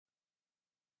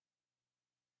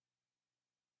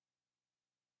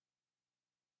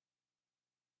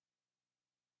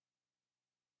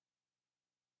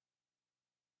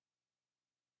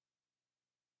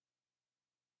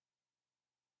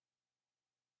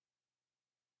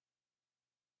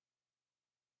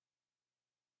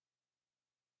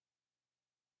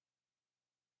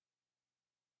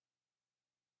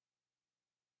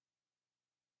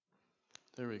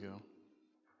There we go.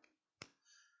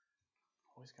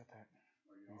 Always got that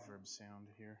reverb sound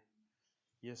here.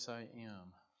 Yes, I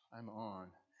am. I'm on.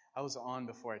 I was on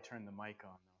before I turned the mic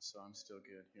on, though, so I'm still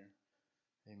good here.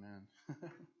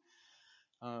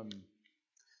 Amen.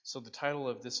 So the title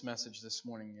of this message this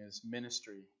morning is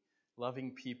Ministry,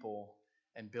 Loving People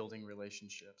and Building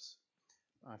Relationships.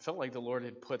 I felt like the Lord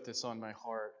had put this on my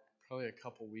heart probably a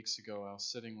couple weeks ago. I was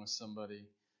sitting with somebody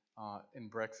in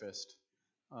breakfast.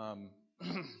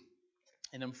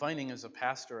 And I'm finding as a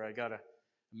pastor, I got to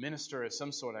minister of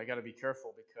some sort. I got to be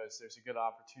careful because there's a good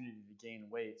opportunity to gain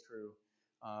weight through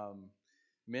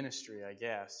ministry, I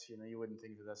guess. You know, you wouldn't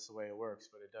think that that's the way it works,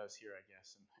 but it does here, I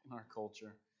guess, in our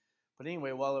culture. But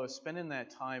anyway, while I was spending that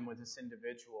time with this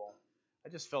individual, I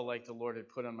just felt like the Lord had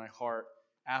put on my heart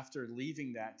after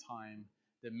leaving that time,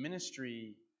 the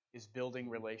ministry is building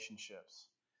relationships.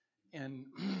 And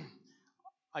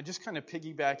I just kind of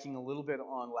piggybacking a little bit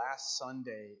on last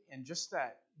Sunday, and just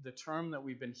that the term that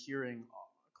we've been hearing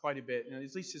quite a bit, and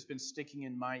at least it's been sticking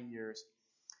in my ears,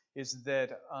 is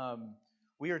that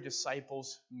we are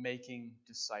disciples making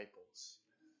disciples.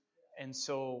 And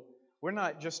so we're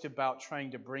not just about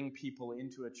trying to bring people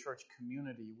into a church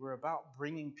community. We're about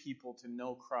bringing people to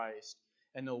know Christ.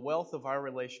 And the wealth of our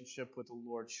relationship with the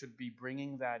Lord should be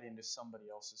bringing that into somebody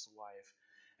else's life.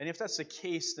 And if that's the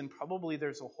case, then probably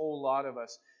there's a whole lot of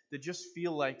us that just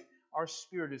feel like our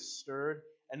spirit is stirred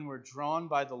and we're drawn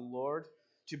by the Lord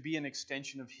to be an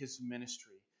extension of His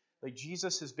ministry. Like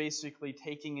Jesus is basically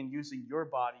taking and using your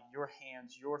body, your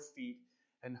hands, your feet,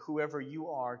 and whoever you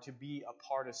are to be a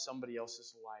part of somebody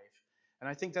else's life. And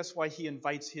I think that's why He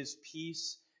invites His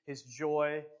peace, His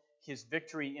joy, His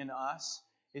victory in us,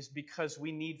 is because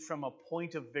we need from a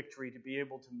point of victory to be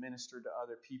able to minister to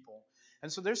other people.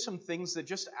 And so there's some things that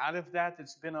just out of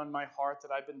that's been on my heart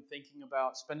that I've been thinking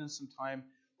about, spending some time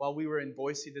while we were in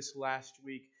Boise this last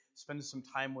week, spending some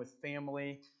time with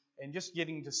family, and just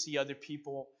getting to see other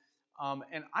people.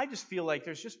 And I just feel like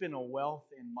there's just been a wealth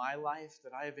in my life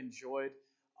that I have enjoyed,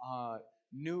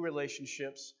 new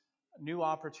relationships, new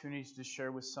opportunities to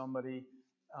share with somebody.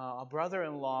 A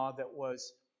brother-in-law that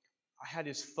I had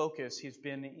his focus. He's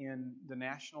been in the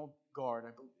National Guard.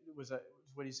 I believe it was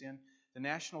what he's in, the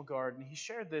National Guard. And he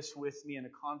shared this with me in a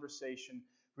conversation,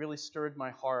 really stirred my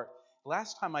heart.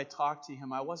 Last time I talked to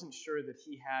him, I wasn't sure that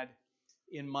he had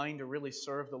in mind to really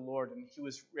serve the Lord. And he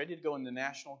was ready to go in the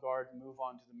National Guard and move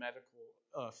on to the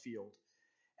medical field.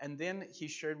 And then he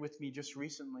shared with me just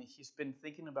recently, he's been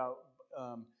thinking about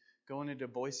going into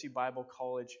Boise Bible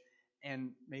College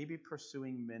and maybe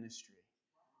pursuing ministry.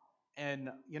 And,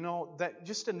 you know, that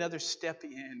just another step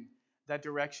in that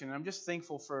direction. And I'm just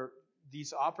thankful for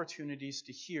these opportunities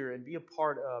to hear and be a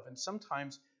part of. And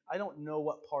sometimes I don't know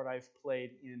what part I've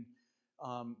played in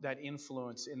that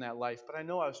influence in that life, but I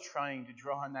know I was trying to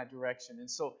draw in that direction. And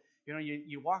so, you know,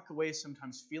 you walk away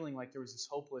sometimes feeling like there was this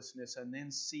hopelessness and then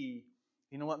see,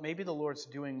 you know what, maybe the Lord's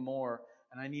doing more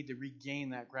and I need to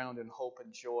regain that ground and hope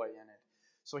and joy in it.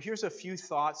 So here's a few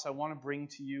thoughts I want to bring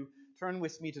to you. Turn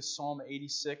with me to Psalm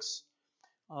 86,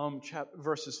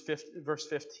 verse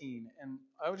 15. And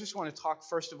I just want to talk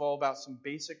first of all about some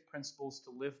basic principles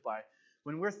to live by.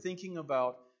 When we're thinking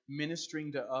about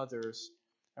ministering to others,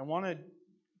 I want to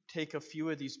take a few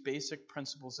of these basic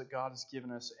principles that God has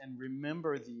given us and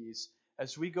remember these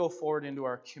as we go forward into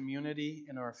our community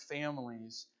and our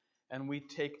families and we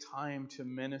take time to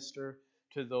minister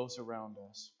to those around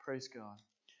us. Praise God.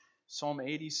 Psalm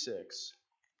 86.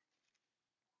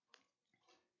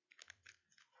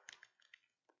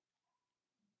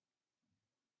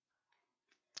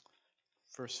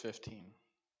 Verse 15.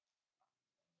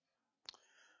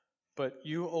 But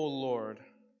you, O Lord,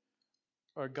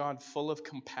 are God full of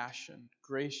compassion,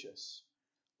 gracious,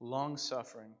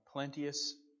 long-suffering,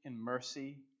 plenteous in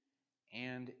mercy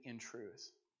and in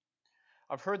truth.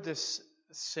 I've heard this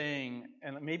saying,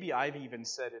 and maybe I've even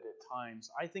said it at times.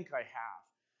 I think I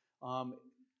have.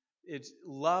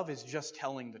 Love is just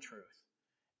telling the truth.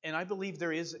 And I believe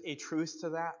there is a truth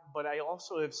to that, but I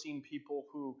also have seen people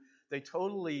who they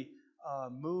totally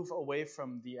move away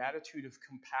from the attitude of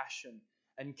compassion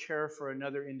and care for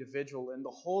another individual. And the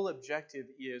whole objective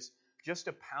is just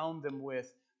to pound them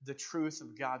with the truth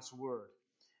of God's Word.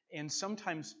 And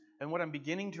sometimes, and what I'm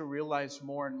beginning to realize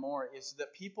more and more is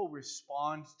that people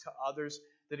respond to others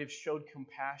that have showed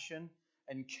compassion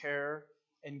and care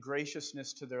and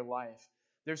graciousness to their life.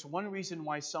 There's one reason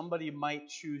why somebody might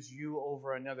choose you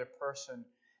over another person,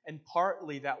 and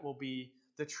partly that will be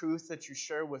the truth that you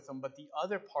share with them, but the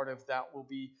other part of that will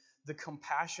be the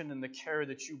compassion and the care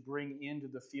that you bring into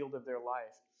the field of their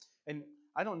life. And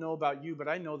I don't know about you, but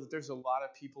I know that there's a lot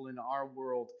of people in our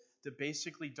world that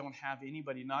basically don't have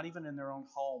anybody, not even in their own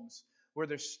homes, where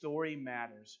their story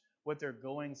matters, what they're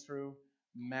going through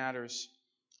matters,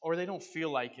 or they don't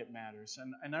feel like it matters.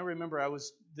 And I remember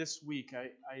this week,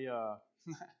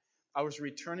 I was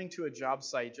returning to a job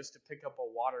site just to pick up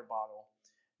a water bottle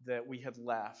that we had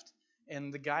left.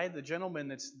 And the gentleman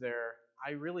that's there,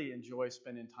 I really enjoy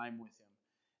spending time with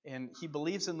him. And he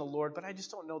believes in the Lord, but I just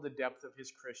don't know the depth of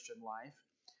his Christian life.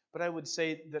 But I would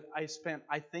say that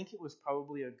I think it was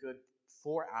probably a good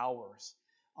 4 hours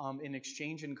in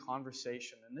exchange and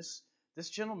conversation. And this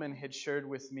gentleman had shared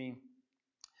with me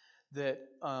that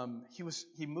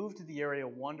he moved to the area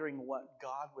wondering what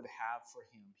God would have for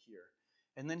him here.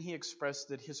 And then he expressed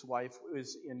that his wife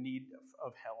was in need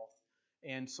of health.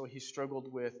 And so he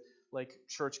struggled with like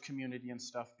church community and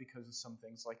stuff because of some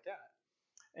things like that.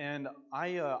 And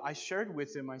I shared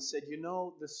with him, I said,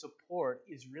 the support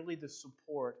is really the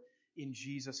support in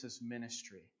Jesus'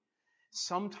 ministry.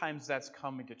 Sometimes that's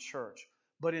coming to church.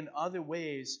 But in other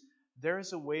ways, there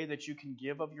is a way that you can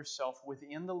give of yourself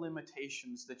within the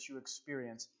limitations that you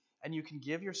experience. And you can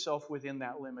give yourself within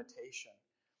that limitation.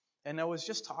 And I was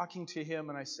just talking to him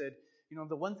and I said,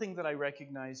 the one thing that I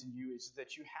recognize in you is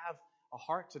that you have a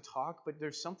heart to talk, but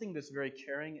there's something that's very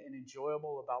caring and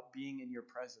enjoyable about being in your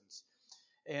presence.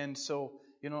 And so,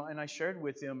 and I shared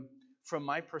with him, from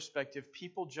my perspective,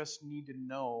 people just need to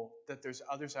know that there's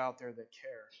others out there that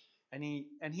care.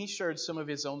 And he shared some of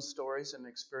his own stories and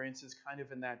experiences kind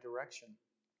of in that direction.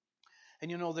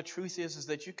 And the truth is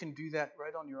that you can do that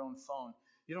right on your own phone.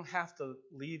 You don't have to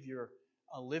leave your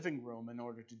living room in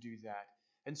order to do that.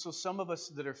 And so some of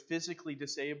us that are physically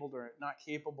disabled or not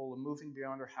capable of moving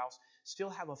beyond our house still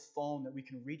have a phone that we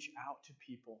can reach out to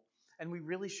people. And we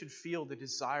really should feel the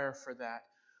desire for that.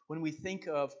 When we think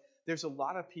of, there's a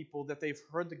lot of people that they've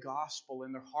heard the gospel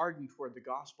and they're hardened toward the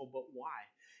gospel, but why?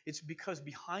 It's because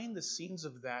behind the scenes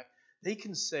of that, they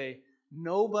can say,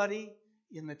 nobody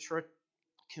in the church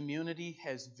community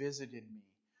has visited me.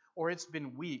 Or it's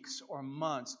been weeks or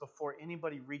months before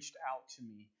anybody reached out to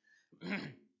me.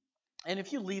 And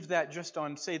if you leave that just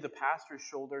on, say, the pastor's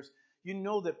shoulders, you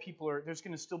know that there's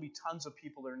going to still be tons of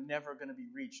people that are never going to be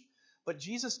reached. But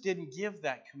Jesus didn't give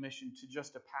that commission to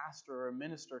just a pastor or a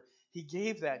minister. He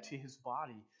gave that to his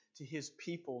body, to his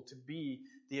people, to be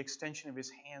the extension of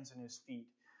his hands and his feet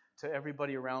to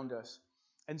everybody around us.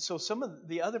 And so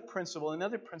another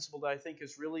principle that I think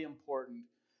is really important,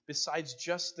 besides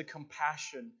just the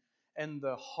compassion and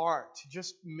the heart to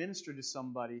just minister to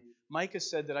somebody, Micah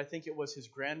said that I think it was his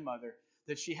grandmother,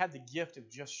 that she had the gift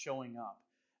of just showing up.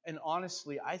 And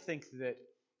honestly, I think that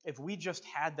if we just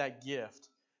had that gift,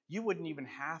 you wouldn't even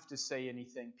have to say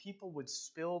anything. People would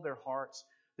spill their hearts.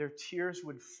 Their tears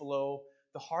would flow.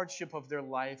 The hardship of their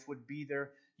life would be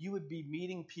there. You would be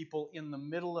meeting people in the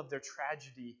middle of their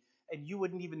tragedy, and you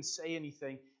wouldn't even say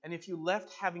anything. And if you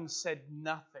left having said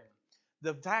nothing,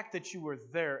 the fact that you were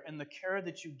there and the care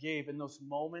that you gave in those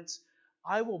moments,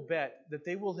 I will bet that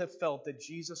they will have felt that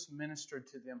Jesus ministered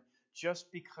to them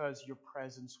just because your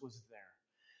presence was there.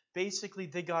 Basically,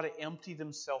 they got to empty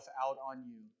themselves out on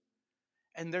you.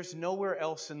 And there's nowhere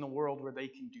else in the world where they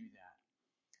can do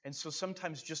that. And so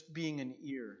sometimes just being an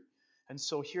ear. And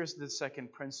so here's the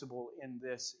second principle in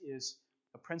this, is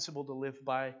a principle to live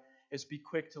by, is be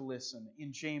quick to listen.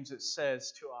 In James it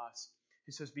says to us,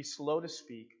 he says, be slow to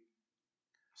speak,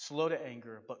 slow to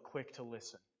anger, but quick to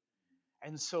listen.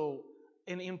 And so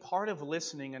in part of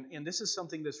listening, and this is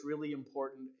something that's really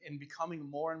important and becoming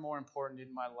more and more important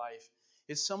in my life,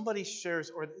 is somebody shares,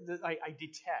 or I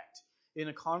detect in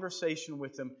a conversation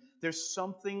with them, there's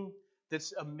something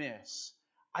that's amiss.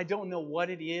 I don't know what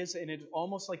it is, and it's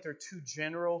almost like they're too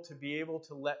general to be able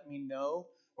to let me know,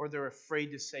 or they're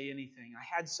afraid to say anything. I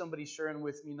had somebody sharing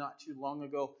with me not too long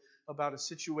ago about a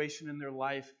situation in their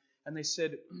life, and they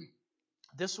said,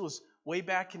 this was way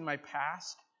back in my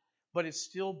past, but it's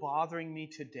still bothering me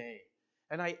today.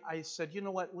 And I said, you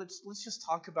know what, let's just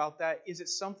talk about that. Is it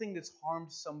something that's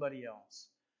harmed somebody else?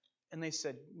 And they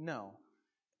said, no.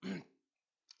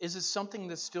 Is it something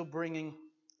that's still bringing,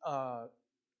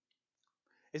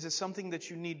 is it something that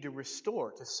you need to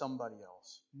restore to somebody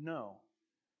else? No.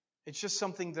 It's just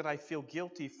something that I feel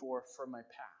guilty for my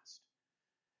past.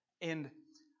 And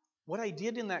what I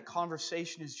did in that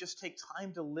conversation is just take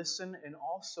time to listen and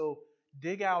also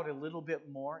dig out a little bit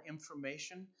more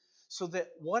information so that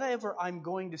whatever I'm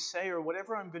going to say or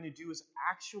whatever I'm going to do is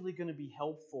actually going to be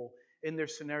helpful in their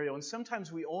scenario. And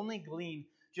sometimes we only glean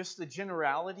just the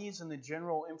generalities and the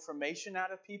general information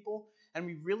out of people, and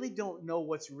we really don't know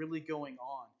what's really going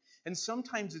on. And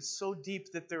sometimes it's so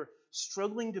deep that they're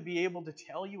struggling to be able to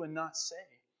tell you and not say.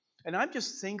 And I'm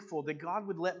just thankful that God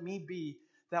would let me be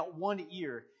that one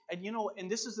ear. And and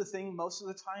this is the thing most of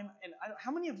the time. And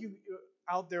how many of you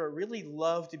out there really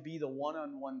love to be the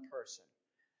one-on-one person?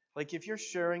 Like if you're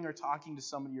sharing or talking to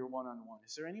somebody, you're one-on-one.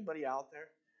 Is there anybody out there?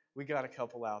 We got a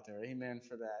couple out there. Amen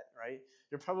for that, right?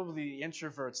 You're probably the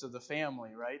introverts of the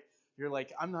family, right? You're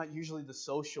like, I'm not usually the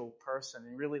social person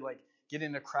and really like get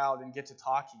in a crowd and get to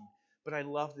talking. But I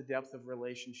love the depth of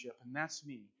relationship, and that's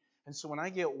me. And so when I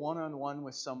get one-on-one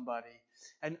with somebody,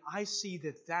 and I see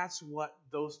that that's what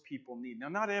those people need. Now,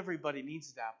 not everybody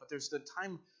needs that, but there's the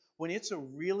time when it's a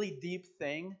really deep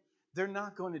thing, they're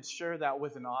not going to share that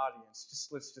with an audience.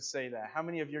 Let's just say that. How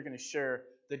many of you are going to share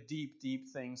the deep, deep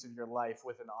things of your life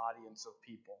with an audience of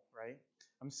people, right?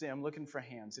 I'm looking for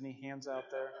hands. Any hands out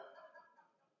there?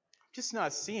 Just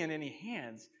not seeing any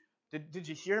hands. Did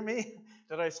you hear me?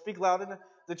 Did I speak loud enough?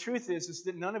 The truth is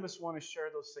that none of us want to share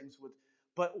those things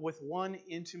with one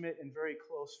intimate and very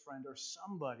close friend or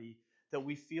somebody that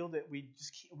we feel that we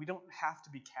don't have to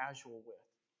be casual with.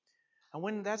 And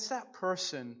when that's that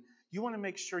person, you want to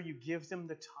make sure you give them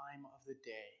the time of the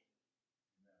day.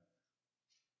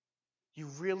 You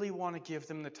really want to give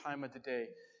them the time of the day.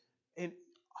 And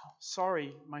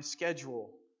sorry, my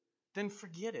schedule. Then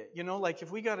forget it. Like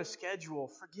if we got a schedule,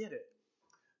 forget it.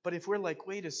 But if we're like,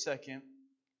 wait a second,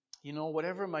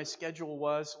 whatever my schedule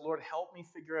was, Lord, help me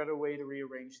figure out a way to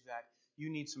rearrange that. You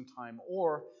need some time.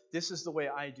 Or this is the way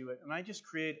I do it. And I just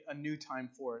create a new time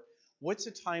for it. What's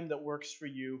a time that works for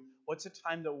you? What's a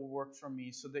time that will work for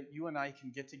me so that you and I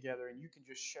can get together and you can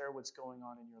just share what's going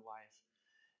on in your life?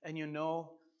 And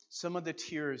some of the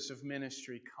tears of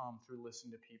ministry come through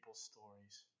listening to people's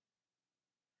stories.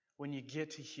 When you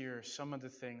get to hear some of the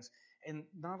things, and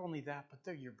not only that, but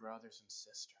they're your brothers and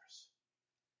sisters.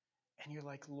 And you're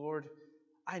like, Lord,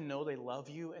 I know they love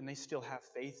you and they still have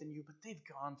faith in you, but they've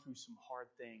gone through some hard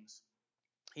things.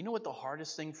 You know what the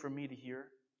hardest thing for me to hear?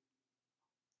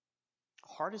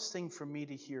 Hardest thing for me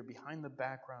to hear behind the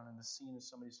background and the scene of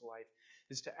somebody's life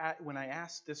is when I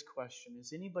ask this question,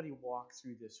 has anybody walked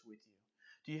through this with you?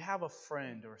 Do you have a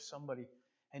friend or somebody?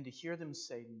 And to hear them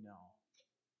say no.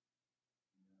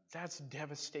 That's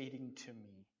devastating to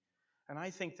me. And I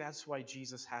think that's why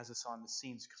Jesus has us on the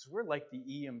scenes, because we're like the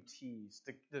EMTs,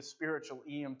 the spiritual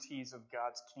EMTs of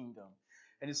God's kingdom.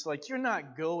 And it's like you're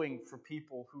not going for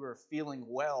people who are feeling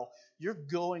well. You're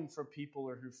going for people who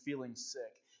are feeling sick.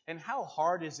 And how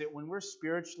hard is it when we're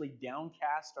spiritually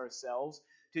downcast ourselves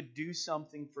to do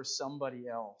something for somebody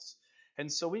else? And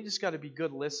so we just got to be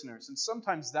good listeners. And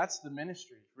sometimes that's the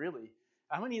ministry, really.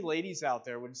 How many ladies out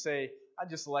there would say, I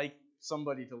just like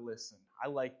somebody to listen? I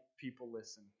like people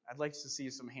listen. I'd like to see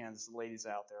some hands, ladies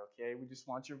out there, okay? We just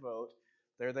want your vote.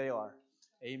 There they are.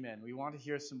 Amen. We want to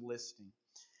hear some listening.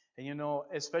 And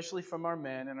especially from our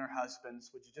men and our husbands,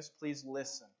 would you just please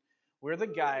listen? We're the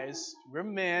guys, we're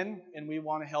men, and we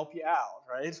want to help you out,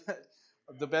 right?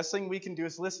 The best thing we can do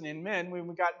is listen. And men,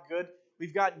 we've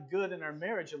gotten good in our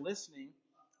marriage at listening.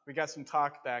 We got some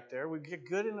talk back there. We get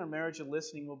good in our marriage at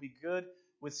listening. We'll be good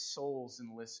with souls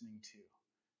in listening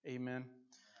too. Amen.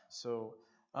 So,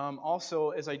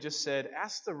 also, as I just said,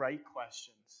 ask the right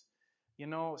questions.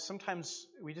 Sometimes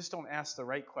we just don't ask the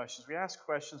right questions. We ask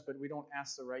questions, but we don't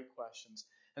ask the right questions.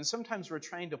 And sometimes we're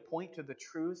trying to point to the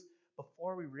truth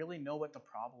before we really know what the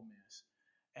problem is.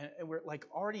 And we're like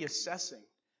already assessing.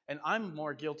 And I'm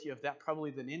more guilty of that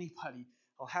probably than anybody.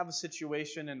 I'll have a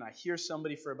situation and I hear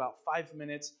somebody for about 5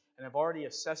 minutes and I've already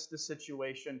assessed the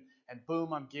situation and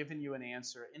boom, I'm giving you an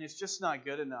answer. And it's just not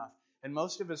good enough. And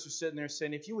most of us are sitting there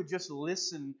saying, if you would just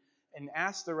listen and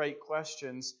ask the right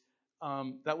questions,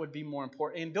 that would be more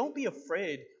important. And don't be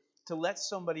afraid to let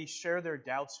somebody share their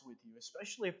doubts with you,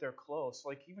 especially if they're close.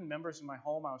 Like even members in my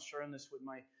home, I was sharing this with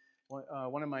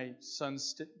one of my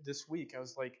sons this week. I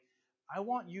was like, I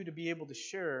want you to be able to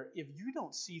share. If you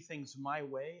don't see things my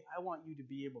way, I want you to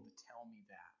be able to tell me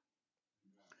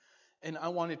that. And I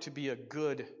want it to be a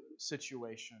good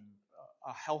situation,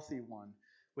 a healthy one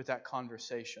with that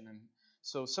conversation. And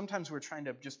so sometimes we're trying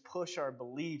to just push our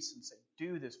beliefs and say,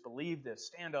 do this, believe this,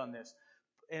 stand on this,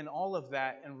 and all of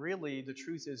that. And really, the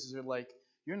truth is they're like,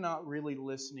 you're not really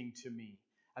listening to me.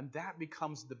 And that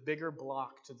becomes the bigger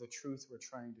block to the truth we're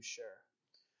trying to share.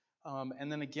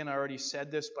 And then again, I already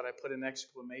said this, but I put an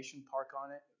exclamation mark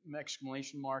on it.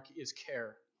 Exclamation mark is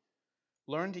care.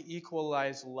 Learn to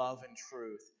equalize love and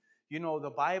truth.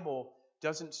 The Bible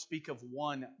doesn't speak of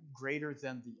one greater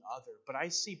than the other, but I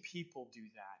see people do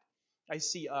that. I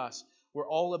see us. We're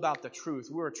all about the truth.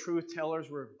 We're truth tellers.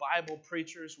 We're Bible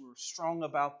preachers. We're strong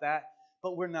about that,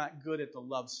 but we're not good at the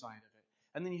love side of it.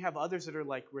 And then you have others that are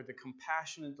like, we're the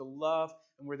compassionate, the love,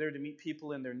 and we're there to meet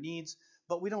people in their needs,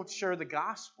 but we don't share the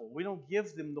gospel. We don't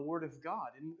give them the word of God.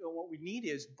 And what we need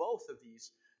is both of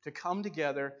these to come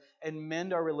together and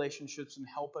mend our relationships and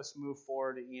help us move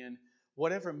forward in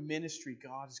whatever ministry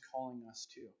God is calling us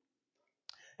to.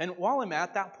 And while I'm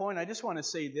at that point, I just want to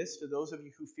say this to those of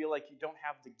you who feel like you don't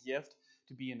have the gift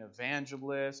to be an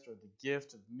evangelist or the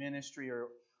gift of ministry or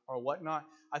whatnot.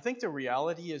 I think the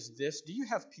reality is this. Do you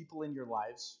have people in your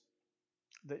lives,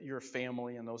 that your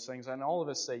family and those things? And all of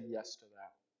us say yes to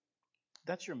that.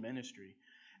 That's your ministry.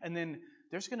 And then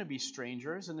there's going to be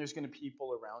strangers and there's going to be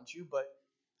people around you, but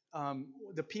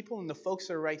the people and the folks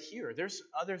that are right here, there's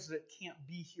others that can't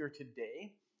be here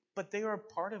today, but they are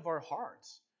part of our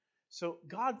hearts. So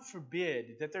God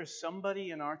forbid that there's somebody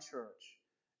in our church,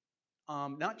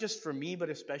 not just for me, but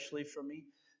especially for me,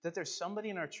 that there's somebody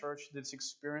in our church that's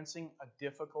experiencing a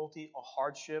difficulty, a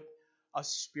hardship, a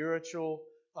spiritual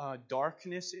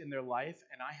darkness in their life,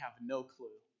 and I have no clue.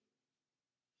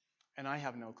 And I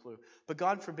have no clue. But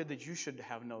God forbid that you should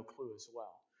have no clue as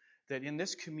well. That in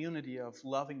this community of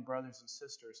loving brothers and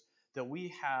sisters, that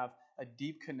we have a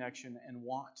deep connection and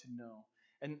want to know.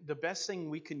 And the best thing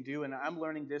we can do, and I'm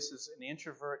learning this as an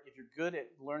introvert, if you're good at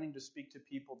learning to speak to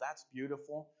people, that's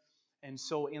beautiful. And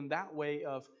so in that way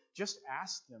of just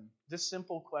ask them this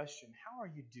simple question, how are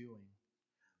you doing?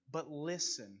 But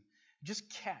listen, just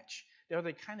catch. Are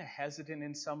they kind of hesitant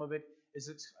in some of it? Is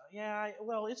it,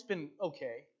 it's been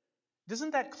okay.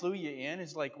 Doesn't that clue you in?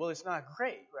 It's like, well, it's not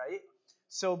great, right?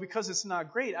 So because it's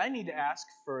not great, I need to ask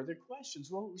further questions.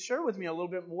 Well, share with me a little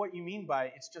bit more what you mean by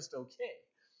it's just okay.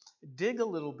 Dig a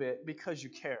little bit because you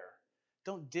care.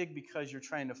 Don't dig because you're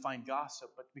trying to find gossip,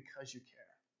 but because you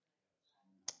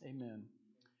care. Amen.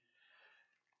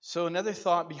 So another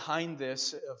thought behind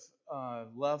this of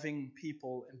loving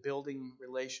people and building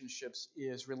relationships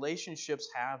is relationships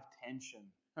have tension,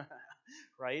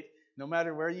 right? No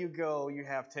matter where you go, you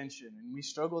have tension. And we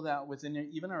struggle that within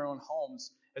even our own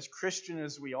homes. As Christian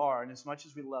as we are, and as much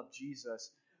as we love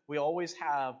Jesus, we always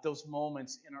have those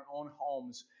moments in our own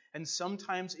homes. And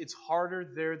sometimes it's harder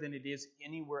there than it is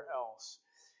anywhere else.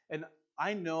 And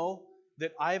I know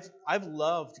that I've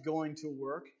loved going to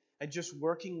work and just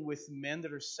working with men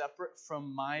that are separate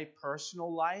from my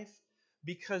personal life,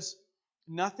 because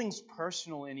nothing's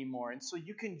personal anymore. And so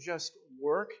you can just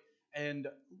work and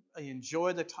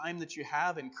enjoy the time that you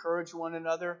have, encourage one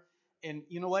another. And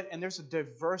you know what? And there's a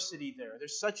diversity there.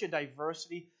 There's such a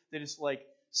diversity that it's like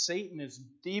Satan is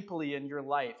deeply in your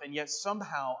life. And yet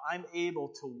somehow I'm able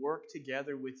to work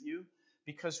together with you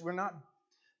because we're not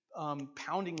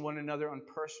pounding one another on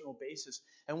a personal basis.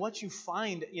 And what you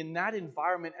find in that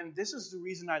environment, and this is the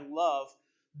reason I love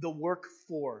the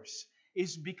workforce,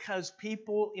 is because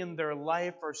people in their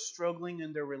life are struggling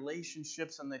in their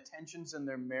relationships and the tensions in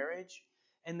their marriage,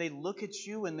 and they look at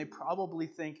you and they probably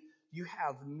think you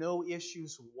have no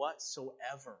issues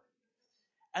whatsoever.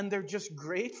 And they're just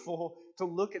grateful to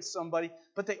look at somebody,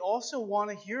 but they also want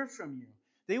to hear from you.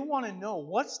 They want to know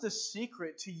what's the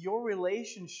secret to your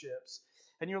relationships.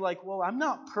 And you're like, well, I'm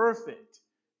not perfect.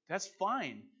 That's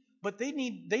fine. But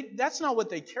that's not what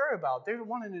they care about. They're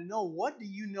wanting to know, what do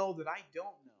you know that I don't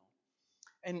know?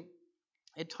 And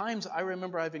at times, I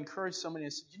remember I've encouraged somebody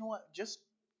and said, you know what, just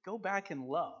go back and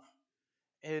love.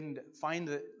 And find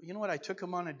that, you know what, I took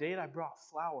them on a date, I brought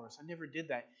flowers. I never did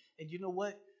that. And you know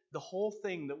what? The whole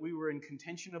thing that we were in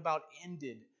contention about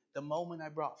ended the moment I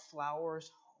brought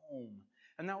flowers home.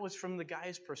 And that was from the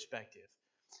guy's perspective.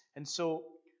 And so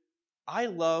I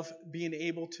love being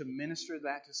able to minister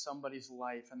that to somebody's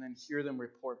life and then hear them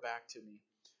report back to me.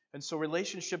 And so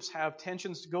relationships have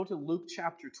tensions. Go to Luke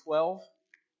chapter 12.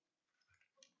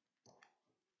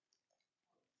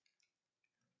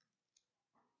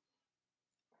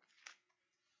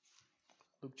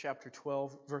 Luke chapter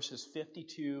 12, verses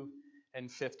 52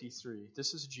 and 53.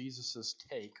 This is Jesus'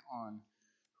 take on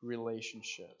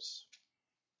relationships.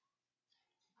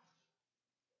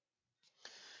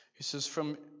 He says,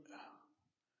 From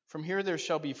here there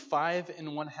shall be 5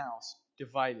 in one house,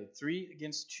 divided, 3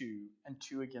 against 2, and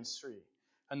 2 against 3.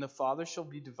 And the father shall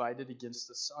be divided against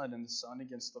the son, and the son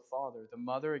against the father, the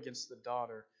mother against the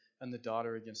daughter, and the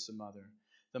daughter against the mother,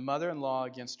 the mother-in-law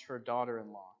against her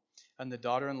daughter-in-law, and the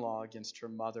daughter-in-law against her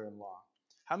mother-in-law.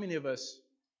 How many of us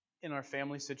in our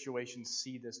family situations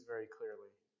see this very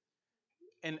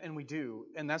clearly? And we do.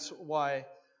 And that's why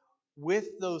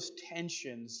with those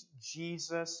tensions,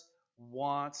 Jesus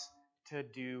wants to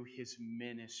do his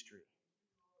ministry.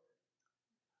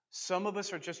 Some of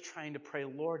us are just trying to pray,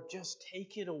 Lord, just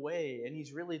take it away. And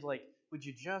he's really like, would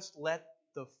you just let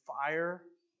the fire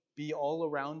be all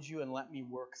around you and let me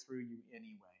work through you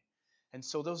anyway? And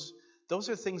so those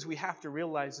are things we have to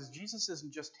realize, is Jesus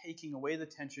isn't just taking away the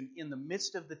tension. In the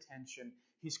midst of the tension,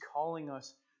 he's calling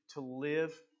us to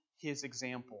live his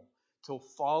example, to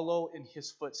follow in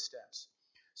his footsteps.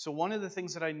 So one of the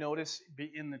things that I notice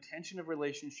in the tension of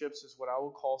relationships is what I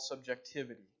will call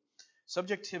subjectivity.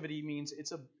 Subjectivity means it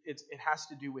has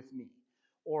to do with me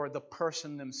or the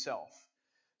person themselves.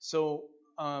 So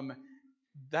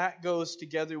that goes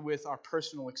together with our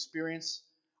personal experience,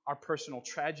 our personal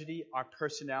tragedy, our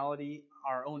personality,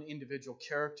 our own individual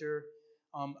character.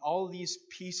 All of these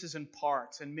pieces and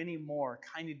parts and many more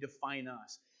kind of define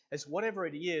us as whatever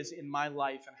it is in my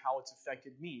life and how it's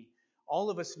affected me. All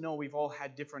of us know we've all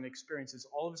had different experiences.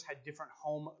 All of us had different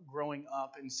home growing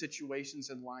up and situations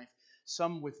in life.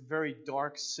 Some with very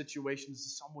dark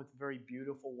situations, some with very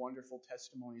beautiful, wonderful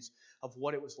testimonies of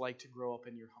what it was like to grow up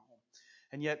in your home.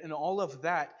 And yet in all of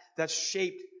that, that's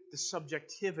shaped the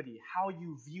subjectivity, how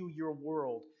you view your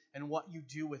world and what you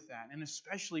do with that, and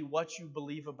especially what you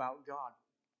believe about God.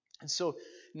 And so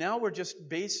now we're just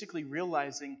basically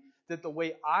realizing that the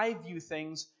way I view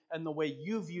things and the way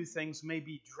you view things may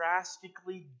be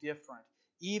drastically different,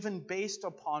 even based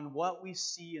upon what we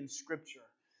see in Scripture.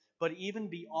 But even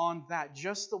beyond that,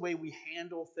 just the way we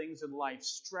handle things in life,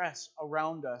 stress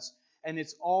around us, and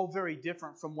it's all very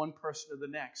different from one person to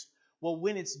the next. Well,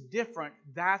 when it's different,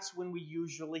 that's when we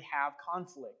usually have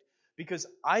conflict. Because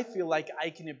I feel like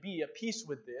I can be at peace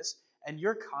with this, and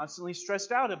you're constantly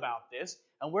stressed out about this,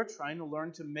 and we're trying to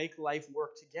learn to make life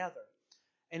work together.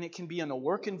 And it can be in a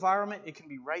work environment, it can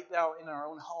be right now in our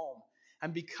own home.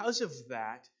 And because of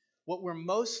that, what we're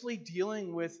mostly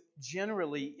dealing with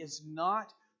generally is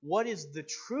not what is the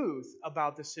truth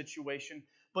about the situation,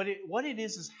 but what it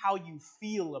is how you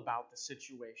feel about the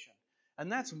situation.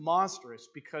 And that's monstrous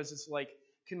because it's like,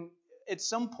 at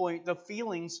some point, the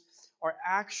feelings are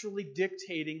actually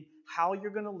dictating how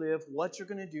you're going to live, what you're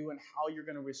going to do, and how you're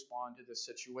going to respond to the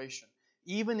situation.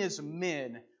 Even as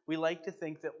men, we like to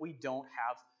think that we don't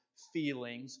have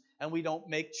feelings and we don't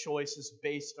make choices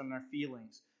based on our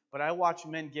feelings. But I watch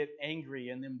men get angry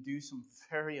and them do some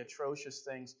very atrocious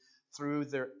things through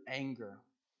their anger.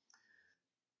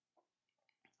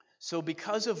 So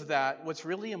because of that, what's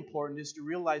really important is to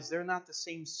realize they're not the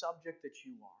same subject that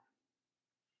you are.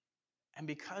 And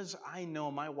because I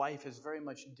know my wife is very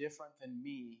much different than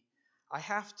me, I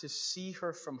have to see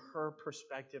her from her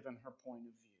perspective and her point of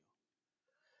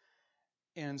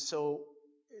view. And so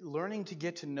learning to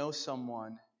get to know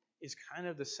someone is kind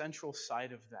of the central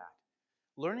side of that.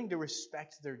 Learning to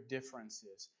respect their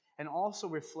differences and also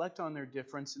reflect on their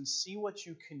difference and see what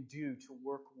you can do to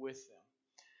work with them.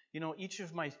 You know, each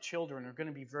of my children are going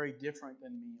to be very different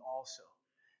than me also.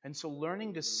 And so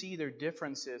learning to see their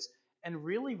differences and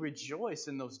really rejoice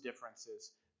in those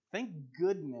differences. Thank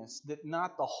goodness that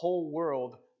not the whole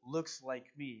world looks like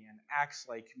me and acts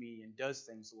like me and does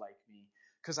things like me.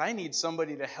 Because I need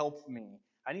somebody to help me.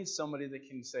 I need somebody that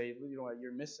can say, you know what,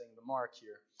 you're missing the mark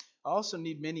here. I also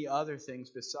need many other things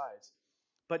besides.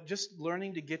 But just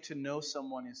learning to get to know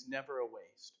someone is never a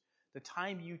waste. The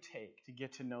time you take to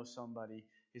get to know somebody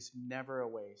is never a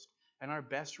waste. And our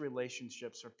best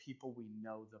relationships are people we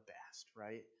know the best,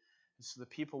 right? And so the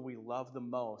people we love the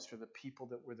most are the people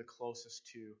that we're the closest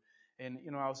to. And,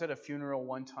 you know, I was at a funeral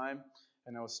one time,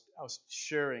 and I was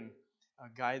sharing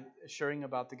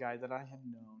about the guy that I had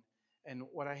known. And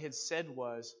what I had said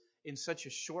was, in such a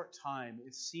short time,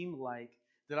 it seemed like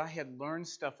that I had learned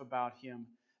stuff about him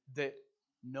that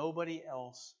nobody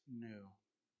else knew.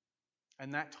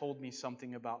 And that told me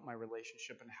something about my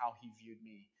relationship and how he viewed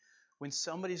me. When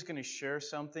somebody's going to share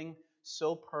something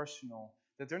so personal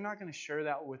that they're not going to share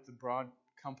that with the broad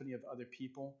company of other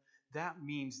people, that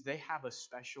means they have a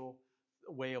special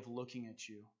way of looking at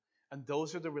you. And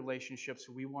those are the relationships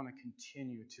we want to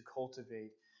continue to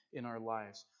cultivate in our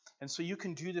lives. And so you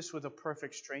can do this with a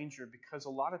perfect stranger because a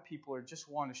lot of people just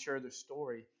want to share their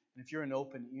story. And if you're an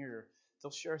open ear,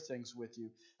 they'll share things with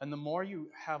you. And the more you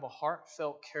have a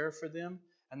heartfelt care for them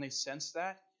and they sense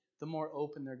that, the more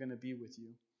open they're going to be with you.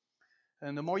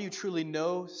 And the more you truly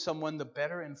know someone, the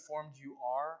better informed you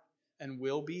are and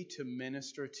will be to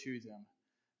minister to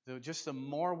them. Just the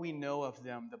more we know of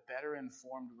them, the better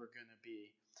informed we're going to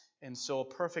be. And so a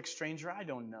perfect stranger, I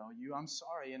don't know you, I'm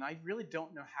sorry, and I really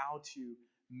don't know how to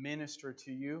minister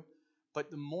to you. But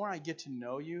the more I get to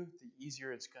know you, the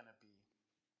easier it's going to be.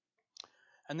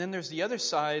 And then there's the other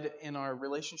side in our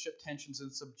relationship tensions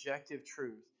and subjective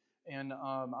truth. And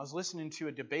I was listening to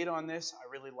a debate on this.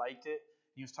 I really liked it.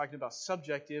 He was talking about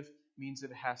subjective means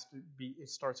it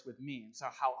starts with me. It's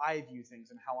how I view things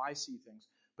and how I see things.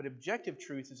 But objective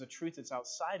truth is a truth that's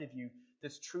outside of you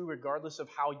that's true regardless of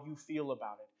how you feel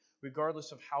about it,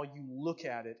 regardless of how you look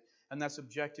at it. And that's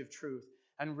objective truth.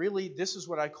 And really, this is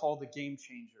what I call the game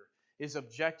changer, is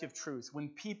objective truth. When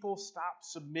people stop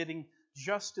submitting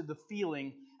just to the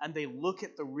feeling and they look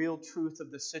at the real truth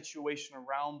of the situation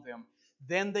around them,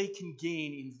 then they can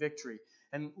gain in victory.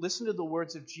 And listen to the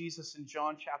words of Jesus in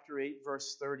John chapter 8,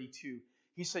 verse 32.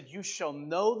 He said, "You shall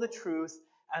know the truth,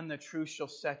 and the truth shall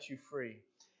set you free."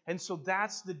 And so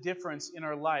that's the difference in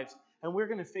our lives. And we're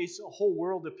going to face a whole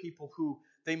world of people who,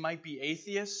 they might be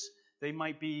atheists, they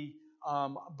might be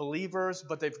believers,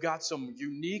 but they've got some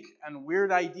unique and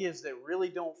weird ideas that really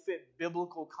don't fit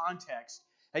biblical context.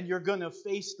 And you're going to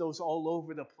face those all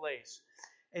over the place.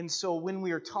 And so when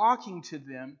we are talking to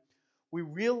them, we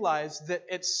realize that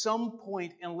at some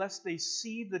point, unless they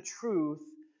see the truth,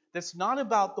 that's not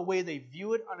about the way they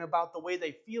view it and about the way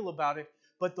they feel about it,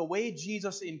 but the way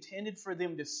Jesus intended for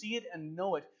them to see it and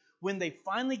know it, when they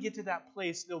finally get to that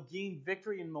place, they'll gain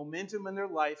victory and momentum in their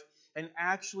life and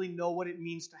actually know what it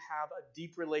means to have a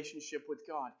deep relationship with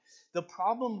God. The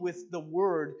problem with the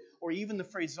word, or even the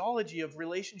phraseology of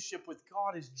relationship with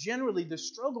God, is generally the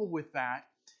struggle with that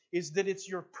is that it's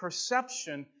your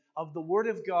perception of the Word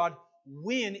of God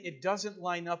when it doesn't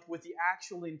line up with the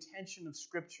actual intention of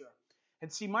Scripture.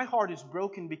 And see, my heart is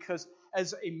broken because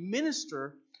as a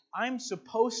minister, I'm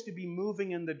supposed to be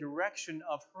moving in the direction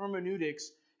of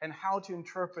hermeneutics and how to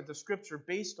interpret the Scripture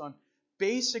based on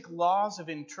basic laws of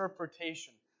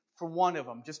interpretation. For one of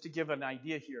them, just to give an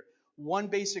idea here, one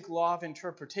basic law of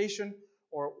interpretation,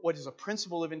 or what is a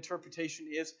principle of interpretation,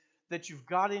 is that you've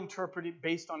got to interpret it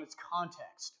based on its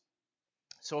context.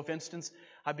 So, for instance,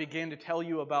 I began to tell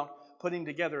you about putting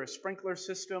together a sprinkler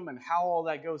system and how all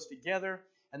that goes together,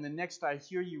 and the next I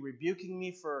hear you rebuking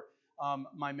me for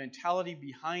my mentality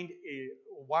behind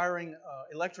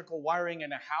electrical wiring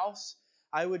in a house,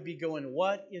 I would be going,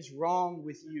 "What is wrong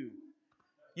with you?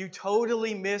 You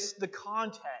totally missed the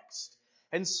context."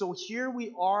 And so here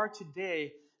we are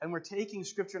today, and we're taking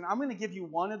Scripture, and I'm going to give you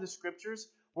one of the Scriptures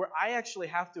where I actually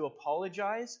have to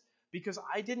apologize because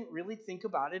I didn't really think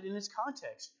about it in its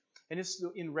context. And it's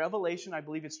in Revelation, I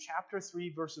believe it's chapter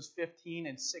 3, verses 15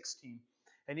 and 16.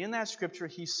 And in that Scripture,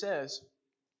 he says,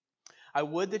 "I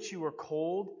would that you were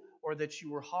cold or that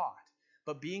you were hot,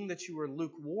 but being that you were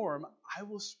lukewarm, I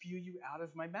will spew you out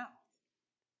of my mouth."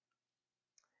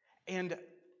 And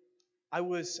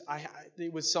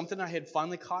it was something I had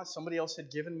finally caught. Somebody else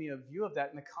had given me a view of that,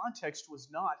 and the context was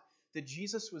not that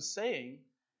Jesus was saying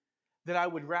that I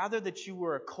would rather that you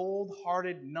were a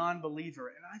cold-hearted non-believer.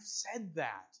 And I've said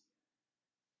that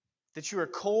you were a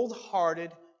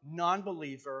cold-hearted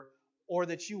non-believer, or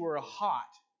that you were a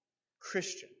hot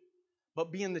Christian.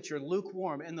 But being that you're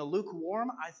lukewarm, and the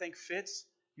lukewarm, I think, fits.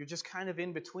 You're just kind of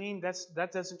in between.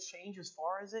 That doesn't change as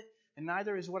far as it, and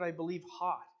neither is what I believe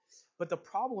hot. But the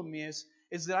problem is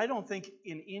that I don't think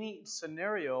in any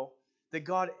scenario that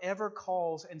God ever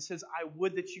calls and says, "I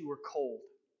would that you were cold."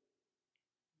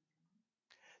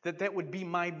 That would be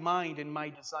my mind and my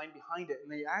design behind it.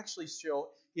 And they actually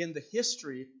show in the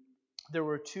history there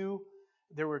were two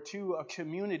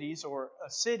communities or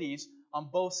cities on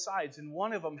both sides, and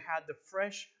one of them had the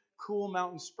fresh, cool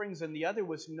mountain springs, and the other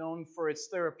was known for its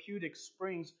therapeutic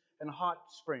springs and hot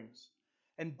springs.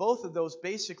 And both of those,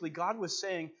 basically, God was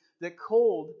saying that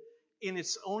cold, in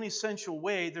its own essential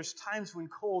way, there's times when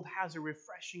cold has a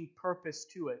refreshing purpose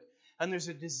to it. And there's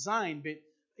a design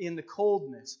in the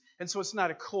coldness. And so it's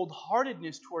not a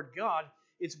cold-heartedness toward God.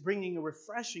 It's bringing a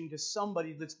refreshing to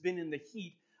somebody that's been in the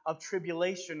heat of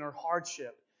tribulation or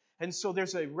hardship. And so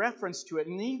there's a reference to it.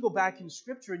 And then you go back in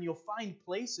Scripture and you'll find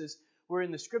places where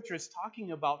in the Scripture it's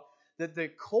talking about that the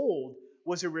cold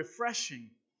was a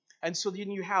refreshing. And so then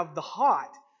you have the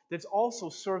hot that also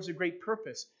serves a great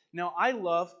purpose. Now, I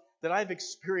love that I've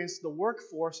experienced the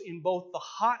workforce in both the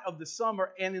hot of the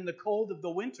summer and in the cold of the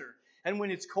winter. And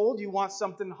when it's cold, you want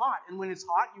something hot. And when it's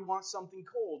hot, you want something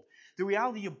cold. The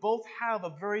reality, you both have a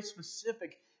very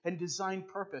specific and designed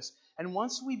purpose. And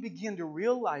once we begin to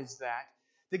realize that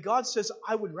God says,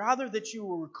 "I would rather that you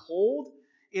were cold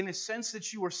in a sense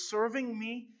that you were serving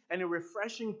me and a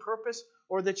refreshing purpose,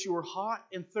 or that you were hot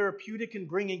and therapeutic and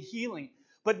bringing healing,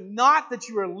 but not that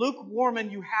you are lukewarm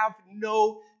and you have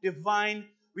no divine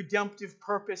redemptive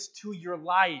purpose to your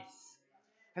life."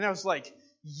 And I was like,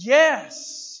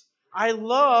 yes, I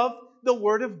love the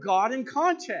Word of God in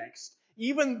context,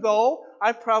 even though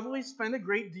I probably spent a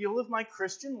great deal of my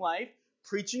Christian life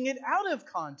preaching it out of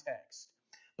context.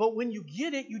 But when you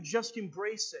get it, you just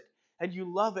embrace it, and you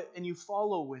love it, and you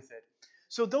follow with it.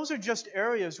 So those are just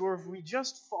areas where if we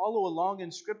just follow along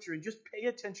in Scripture and just pay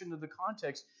attention to the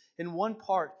context, in one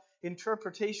part,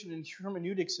 interpretation and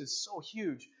hermeneutics is so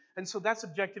huge. And so that's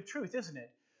objective truth, isn't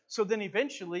it? So then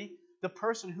eventually, the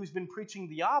person who's been preaching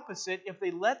the opposite, if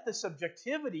they let the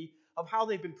subjectivity of how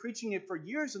they've been preaching it for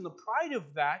years and the pride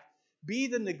of that be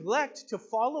the neglect to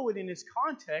follow it in its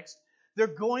context, they're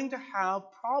going to have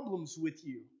problems with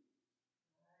you.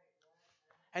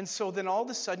 And so then all of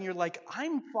a sudden you're like,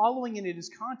 I'm following it in its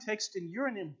context, and you're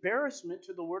an embarrassment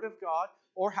to the Word of God,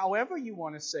 or however you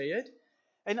want to say it,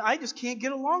 and I just can't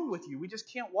get along with you. We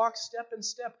just can't walk step in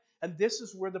step. And this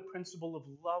is where the principle of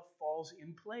love falls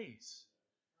in place.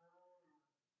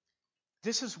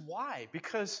 This is why,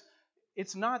 because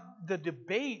it's not the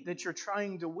debate that you're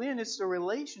trying to win, it's the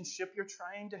relationship you're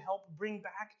trying to help bring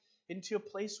back into a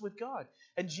place with God.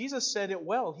 And Jesus said it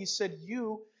well. He said,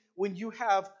 when you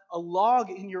have a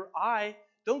log in your eye,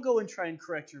 don't go and try and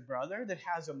correct your brother that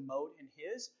has a mote in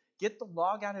his. Get the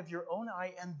log out of your own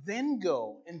eye and then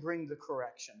go and bring the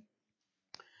correction.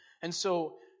 And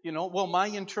so, my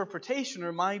interpretation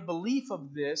or my belief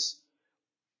of this,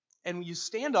 and you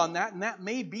stand on that, and that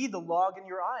may be the log in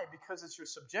your eye because it's your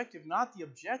subjective, not the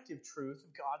objective truth of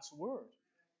God's Word.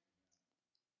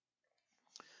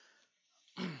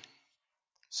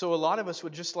 So a lot of us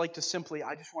would just like to simply,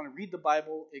 I just want to read the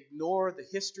Bible, ignore the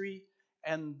history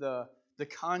and the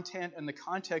content and the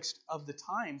context of the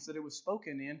times that it was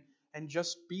spoken in, and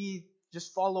just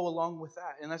follow along with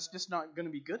that. And that's just not going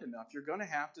to be good enough. You're going to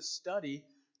have to study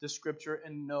the Scripture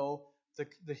and know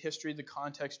the history, the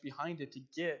context behind it to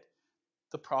get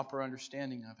the proper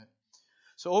understanding of it.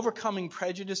 So overcoming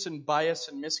prejudice and bias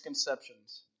and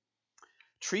misconceptions.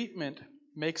 Treatment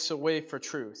makes a way for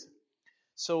truth.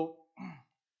 So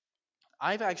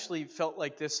I've actually felt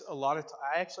like this a lot of times.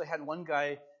 I actually had one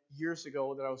guy years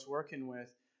ago that I was working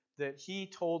with that he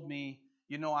told me,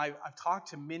 I've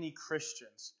talked to many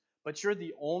Christians, but you're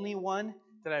the only one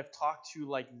that I've talked to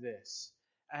like this.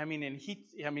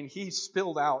 He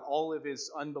spilled out all of his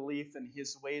unbelief and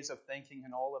his ways of thinking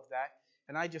and all of that.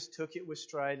 And I just took it with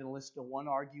stride and listened to one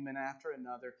argument after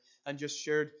another and just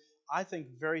shared, I think,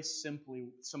 very simply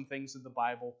some things of the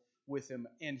Bible with him.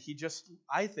 And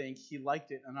I think he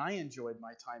liked it, and I enjoyed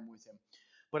my time with him.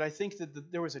 But I think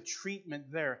that there was a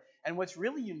treatment there. And what's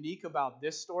really unique about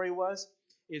this story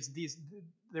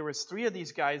there was 3 of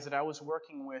these guys that I was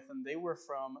working with, and they were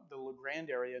from the La Grande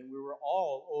area, and we were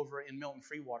all over in Milton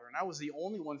Freewater. And I was the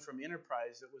only one from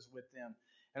Enterprise that was with them.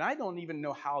 And I don't even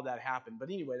know how that happened. But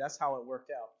anyway, that's how it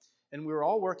worked out. And we were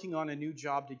all working on a new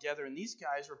job together, and these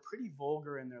guys were pretty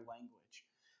vulgar in their language.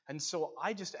 And so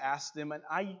I just asked them, and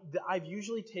I've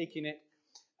usually taken it,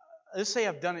 let's say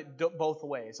I've done it both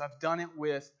ways. I've done it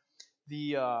with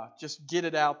the just get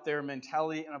it out there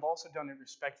mentality, and I've also done it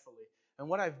respectfully. And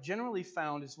what I've generally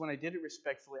found is when I did it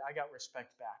respectfully, I got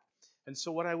respect back. And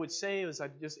so what I would say is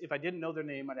if I didn't know their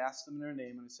name, I'd ask them their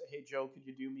name, and I'd say, hey, Joe, could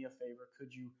you do me a favor?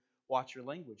 Could you watch your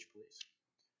language, please?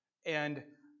 And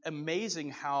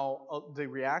amazing how the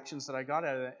reactions that I got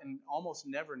out of it, and almost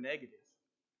never negative.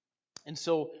 And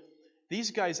so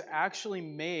these guys actually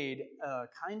made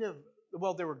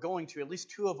they were going to, at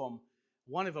least 2 of them,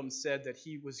 one of them said that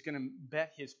he was going to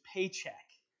bet his paycheck,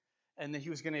 and that he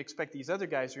was going to expect these other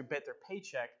guys to bet their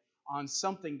paycheck on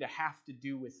something to have to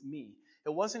do with me.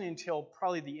 It wasn't until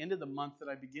probably the end of the month that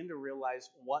I began to realize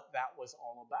what that was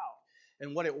all about.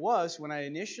 And what it was, when I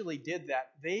initially did that,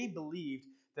 they believed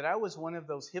that I was one of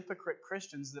those hypocrite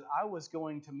Christians, that I was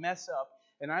going to mess up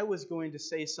and I was going to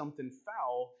say something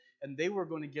foul, and they were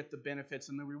going to get the benefits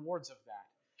and the rewards of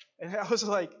that. And I was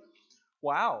like,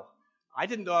 wow, I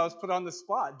didn't know I was put on the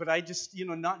spot. But I just,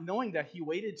 not knowing that, he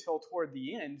waited till toward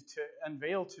the end to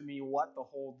unveil to me what the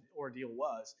whole ordeal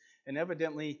was. And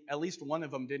evidently, at least one of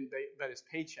them didn't bet his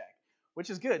paycheck, which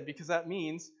is good because that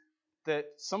means that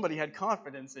somebody had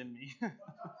confidence in me.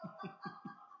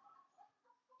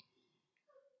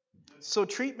 So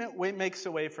treatment makes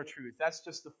a way for truth. That's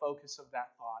just the focus of that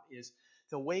thought, is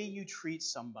the way you treat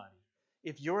somebody.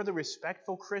 If you're the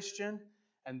respectful Christian,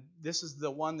 and this is the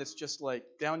one that's just like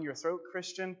down your throat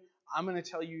Christian, I'm going to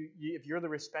tell you, if you're the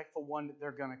respectful one,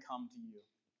 they're going to come to you.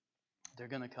 They're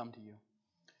going to come to you.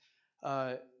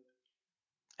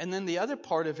 And then the other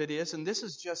part of it is, and this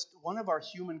is just one of our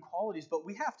human qualities, but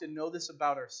we have to know this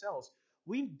about ourselves.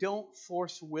 We don't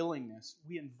force willingness.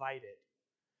 We invite it.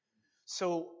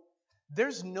 So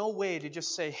there's no way to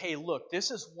just say, hey, look,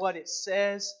 this is what it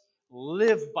says,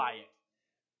 live by it.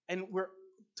 And we're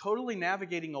totally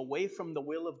navigating away from the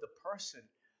will of the person.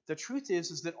 The truth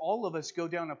is that all of us go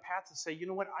down a path to say, you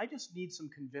know what, I just need some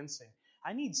convincing.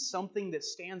 I need something that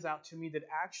stands out to me that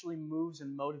actually moves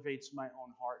and motivates my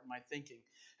own heart and my thinking.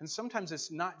 And sometimes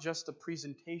it's not just the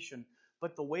presentation,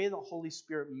 but the way the Holy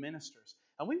Spirit ministers.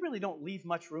 And we really don't leave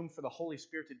much room for the Holy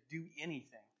Spirit to do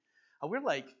anything. And we're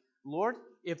like, Lord,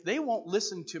 if they won't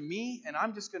listen to me and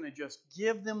I'm just going to just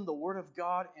give them the Word of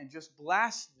God and just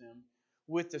blast them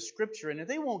with the Scripture, and if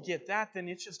they won't get that, then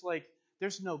it's just like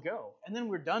there's no go. And then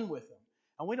we're done with them.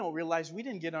 And we don't realize we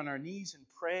didn't get on our knees and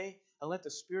pray and let the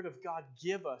Spirit of God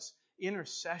give us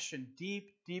intercession,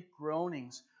 deep, deep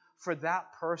groanings for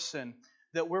that person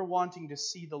that we're wanting to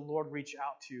see the Lord reach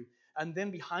out to. And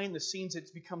then behind the scenes,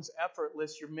 it becomes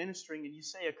effortless. You're ministering and you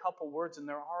say a couple words and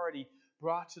they're already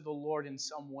brought to the Lord in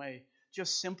some way,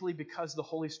 just simply because the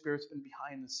Holy Spirit's been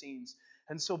behind the scenes.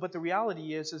 And so, but the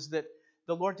reality is that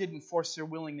the Lord didn't force their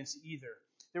willingness either.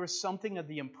 There was something of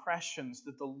the impressions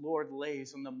that the Lord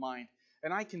lays on the mind.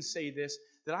 And I can say this,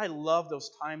 that I love those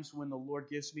times when the Lord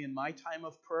gives me in my time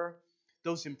of prayer,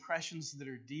 those impressions that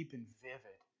are deep and vivid.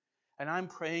 And I'm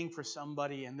praying for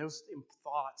somebody, and those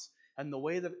thoughts and the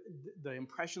way that the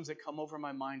impressions that come over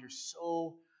my mind are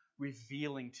so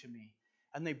revealing to me.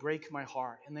 And they break my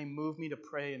heart, and they move me to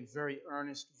pray in very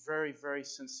earnest, very, very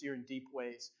sincere and deep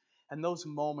ways. And those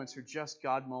moments are just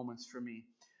God moments for me.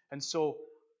 And so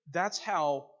that's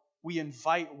how we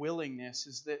invite willingness,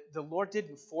 is that the Lord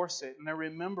didn't force it. And I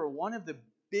remember one of the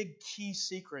big key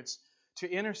secrets to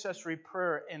intercessory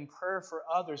prayer and prayer for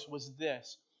others was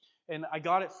this. And I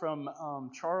got it from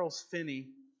Charles Finney,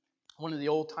 one of the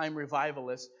old-time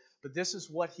revivalists. But this is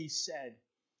what he said,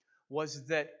 was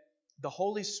that the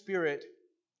Holy Spirit,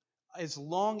 as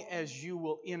long as you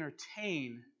will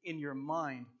entertain in your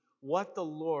mind what the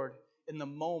Lord in the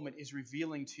moment is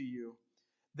revealing to you,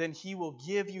 then He will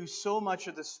give you so much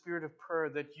of the spirit of prayer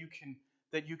that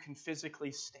you can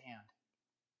physically stand.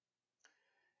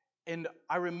 And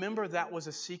I remember that was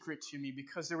a secret to me,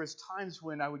 because there was times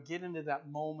when I would get into that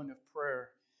moment of prayer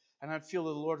and I'd feel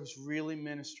the Lord was really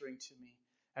ministering to me,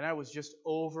 and I was just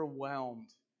overwhelmed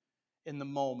in the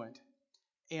moment.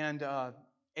 And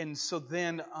so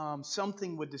then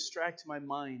something would distract my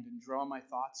mind and draw my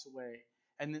thoughts away,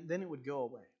 and then it would go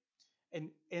away.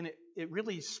 And it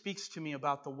really speaks to me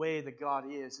about the way that God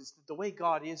is that the way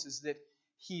God is that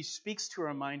He speaks to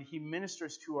our mind, He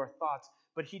ministers to our thoughts,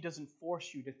 but He doesn't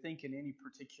force you to think in any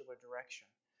particular direction.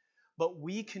 But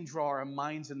we can draw our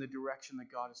minds in the direction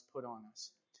that God has put on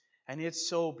us. And it's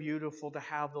so beautiful to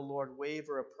have the Lord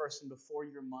waver a person before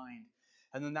your mind.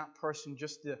 And then that person,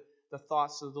 just the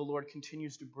thoughts that the Lord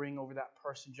continues to bring over that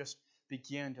person, just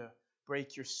begin to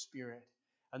break your spirit.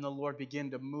 And the Lord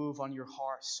begin to move on your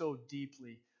heart so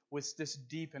deeply with this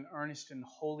deep and earnest and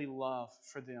holy love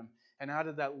for them. And out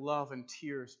of that love and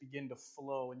tears begin to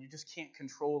flow, and you just can't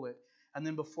control it. And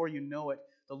then before you know it,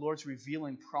 the Lord's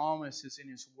revealing promises in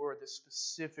His Word that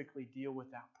specifically deal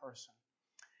with that person.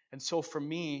 And so for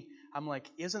me, I'm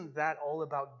like, isn't that all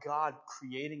about God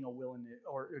creating a willingness,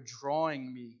 or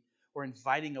drawing me, or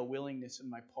inviting a willingness in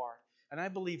my part? And I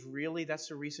believe really that's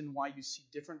the reason why you see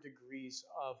different degrees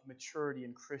of maturity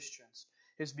in Christians,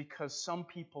 is because some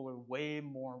people are way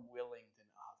more willing than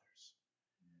others.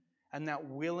 And that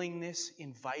willingness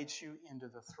invites you into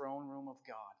the throne room of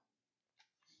God.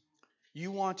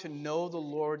 You want to know the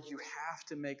Lord, you have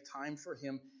to make time for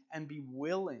Him and be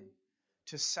willing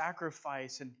to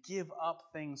sacrifice and give up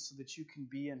things so that you can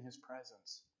be in His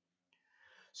presence.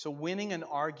 So winning an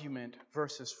argument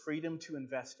versus freedom to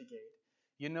investigate.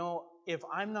 You know, if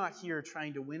I'm not here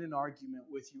trying to win an argument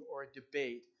with you or a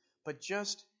debate, but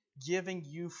just giving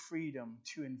you freedom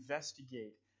to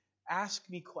investigate, ask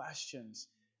me questions,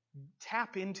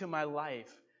 tap into my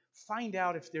life, find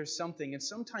out if there's something. And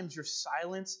sometimes your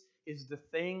silence is the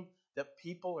thing that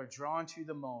people are drawn to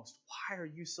the most. Why are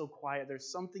you so quiet?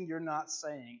 There's something you're not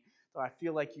saying that I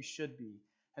feel like you should be.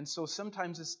 And so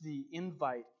sometimes it's the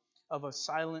invite of a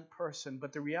silent person.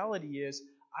 But the reality is,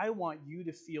 I want you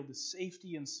to feel the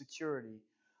safety and security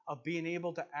of being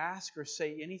able to ask or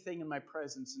say anything in my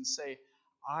presence and say,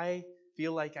 I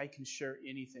feel like I can share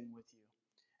anything with you.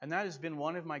 And that has been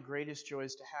one of my greatest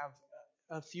joys, to have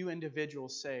a few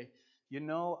individuals say, you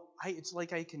know, it's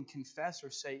like I can confess or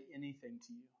say anything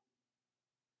to you.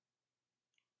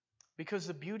 Because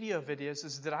the beauty of it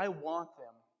is that I want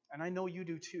them, and I know you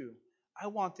do too, I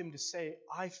want them to say,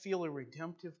 I feel a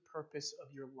redemptive purpose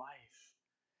of your life.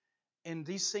 And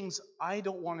these things I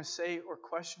don't want to say or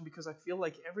question, because I feel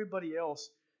like everybody else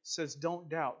says, don't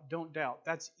doubt, don't doubt.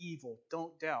 That's evil,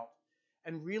 don't doubt.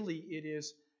 And really it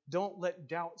is, don't let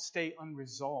doubt stay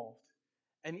unresolved.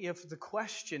 And if the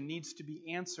question needs to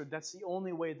be answered, that's the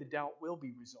only way the doubt will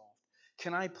be resolved.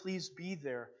 Can I please be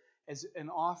there as an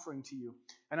offering to you?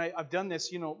 And I've done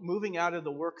this, moving out of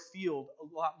the work field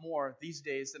a lot more these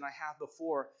days than I have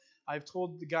before. I've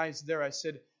told the guys there, I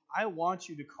said, I want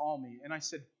you to call me. And I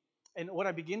said, and what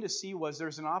I began to see was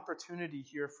there's an opportunity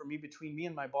here for me, between me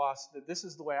and my boss, that this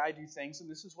is the way I do things and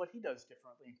this is what he does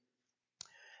differently.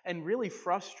 And really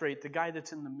frustrate the guy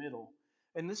that's in the middle.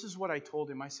 And this is what I told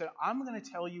him. I said, I'm going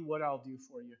to tell you what I'll do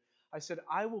for you. I said,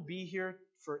 I will be here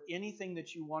for anything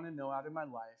that you want to know out of my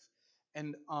life.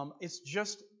 And it's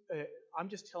just, I'm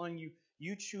just telling you,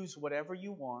 you choose whatever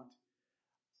you want.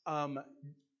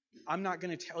 I'm not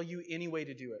going to tell you any way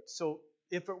to do it. So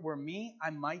if it were me, I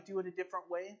might do it a different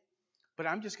way. But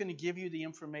I'm just going to give you the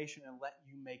information and let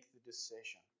you make the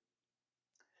decision.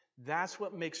 That's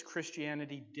what makes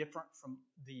Christianity different from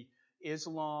the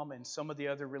Islam and some of the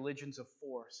other religions of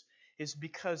force, is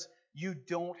because you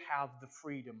don't have the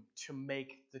freedom to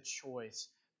make the choice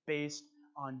based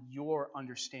on your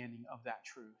understanding of that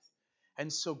truth.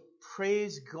 And so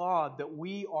praise God that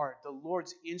we are the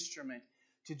Lord's instrument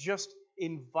to just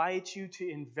invite you to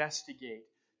investigate.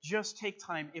 Just take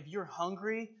time. If you're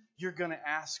hungry, you're going to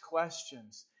ask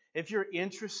questions. If you're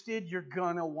interested, you're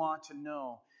going to want to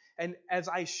know. And as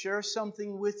I share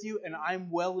something with you and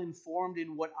I'm well informed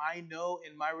in what I know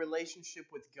in my relationship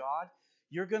with God,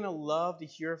 you're going to love to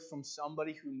hear from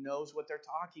somebody who knows what they're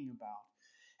talking about.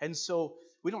 And so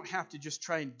we don't have to just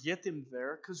try and get them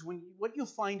there, because what you'll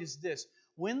find is this.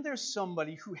 When there's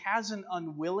somebody who has an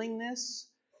unwillingness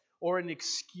or an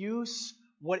excuse,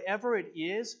 whatever it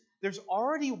is, there's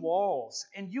already walls,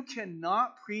 and you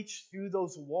cannot preach through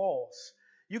those walls.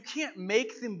 You can't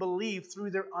make them believe through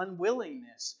their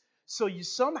unwillingness. So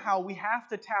we have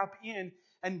to tap in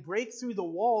and break through the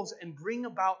walls and bring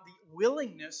about the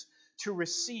willingness to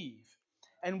receive.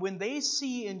 And when they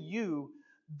see in you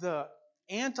the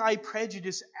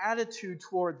anti-prejudice attitude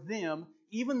toward them,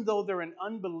 even though they're an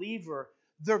unbeliever,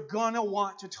 they're going to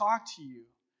want to talk to you.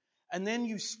 And then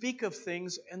you speak of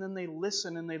things, and then they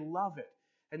listen and they love it.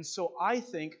 And so I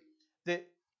think that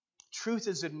truth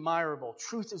is admirable.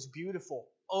 Truth is beautiful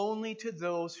only to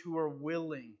those who are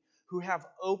willing, who have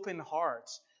open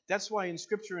hearts. That's why in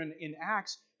Scripture in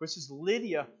Acts, where it says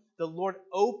Lydia, the Lord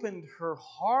opened her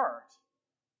heart.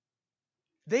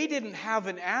 They didn't have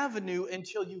an avenue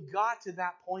until you got to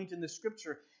that point in the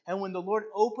Scripture. And when the Lord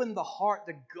opened the heart,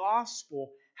 the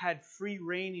gospel had free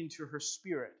reign into her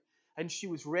spirit. And she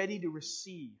was ready to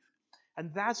receive.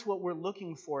 And that's what we're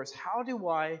looking for, is how do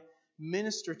I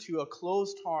minister to a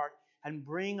closed heart and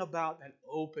bring about that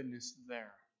openness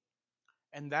there?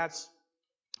 And that's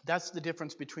the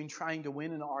difference between trying to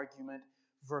win an argument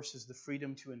versus the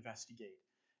freedom to investigate.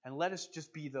 And let us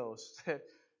just be those that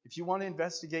if you want to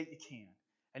investigate, you can.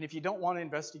 And if you don't want to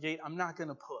investigate, I'm not going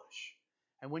to push.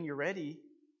 And when you're ready,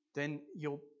 then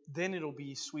it'll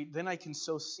be sweet. Then I can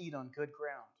sow seed on good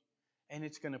ground. And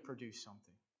it's going to produce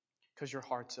something because your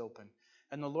heart's open.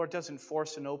 And the Lord doesn't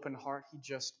force an open heart. He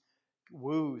just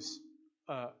woos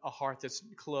a heart that's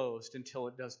closed until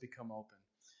it does become open.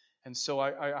 And so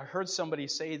I heard somebody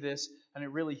say this, and it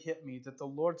really hit me, that the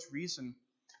Lord's reason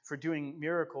for doing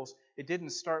miracles, it didn't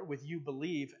start with you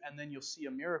believe and then you'll see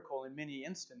a miracle. In many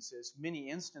instances,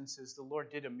 the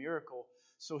Lord did a miracle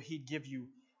so He'd give you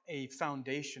a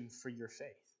foundation for your faith.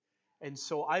 And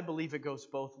so I believe it goes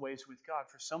both ways with God.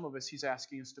 For some of us, He's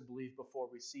asking us to believe before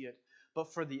we see it.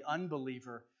 But for the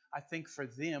unbeliever, I think for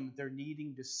them, they're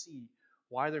needing to see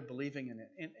why they're believing in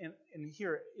it. And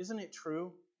here, isn't it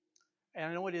true? And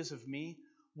I know it is of me.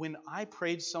 When I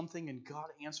prayed something and God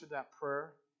answered that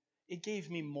prayer, it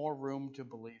gave me more room to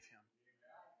believe Him.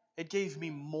 It gave me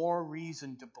more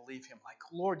reason to believe Him. Like,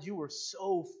 Lord, you were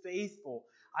so faithful.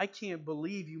 I can't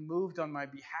believe you moved on my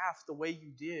behalf the way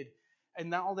you did. And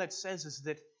now all that says is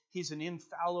that He's an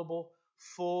infallible,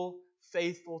 full,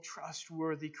 faithful,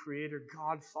 trustworthy Creator,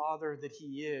 God, Father that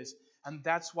He is. And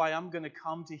that's why I'm going to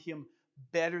come to Him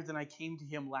better than I came to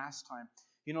Him last time.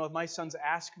 You know, if my sons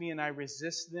ask me and I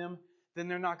resist them, then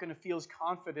they're not going to feel as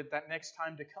confident that next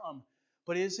time to come.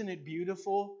 But isn't it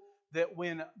beautiful that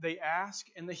when they ask,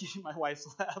 and my wife's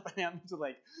laughing at me, so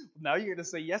like, now you're going to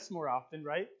say yes more often,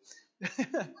 right?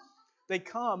 They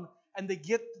come and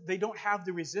they don't have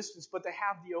the resistance, but they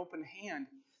have the open hand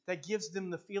that gives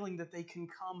them the feeling that they can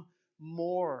come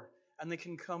more and they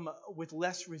can come with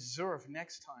less reserve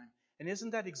next time. And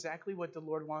isn't that exactly what the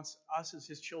Lord wants us as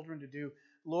His children to do?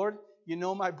 Lord, you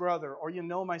know my brother, or you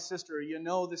know my sister, or you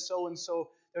know the so-and-so,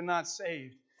 they're not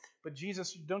saved. But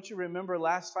Jesus, don't you remember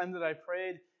last time that I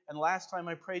prayed, and last time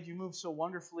I prayed you moved so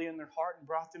wonderfully in their heart and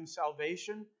brought them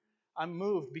salvation? I'm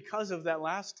moved because of that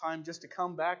last time just to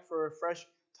come back for a fresh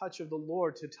touch of the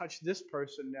Lord, to touch this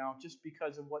person now just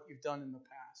because of what you've done in the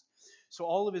past. So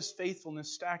all of His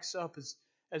faithfulness stacks up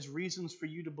as reasons for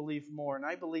you to believe more. And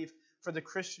I believe for the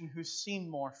Christian who's seen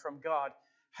more from God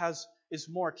is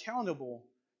more accountable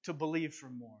to believe for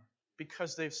more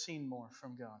because they've seen more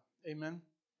from God. Amen?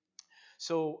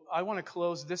 So I want to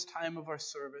close this time of our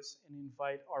service and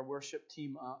invite our worship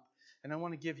team up. And I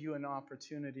want to give you an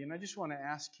opportunity. And I just want to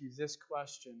ask you this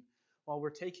question while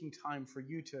we're taking time for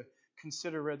you to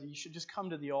consider whether you should just come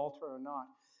to the altar or not.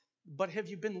 But have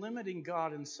you been limiting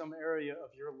God in some area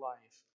of your life?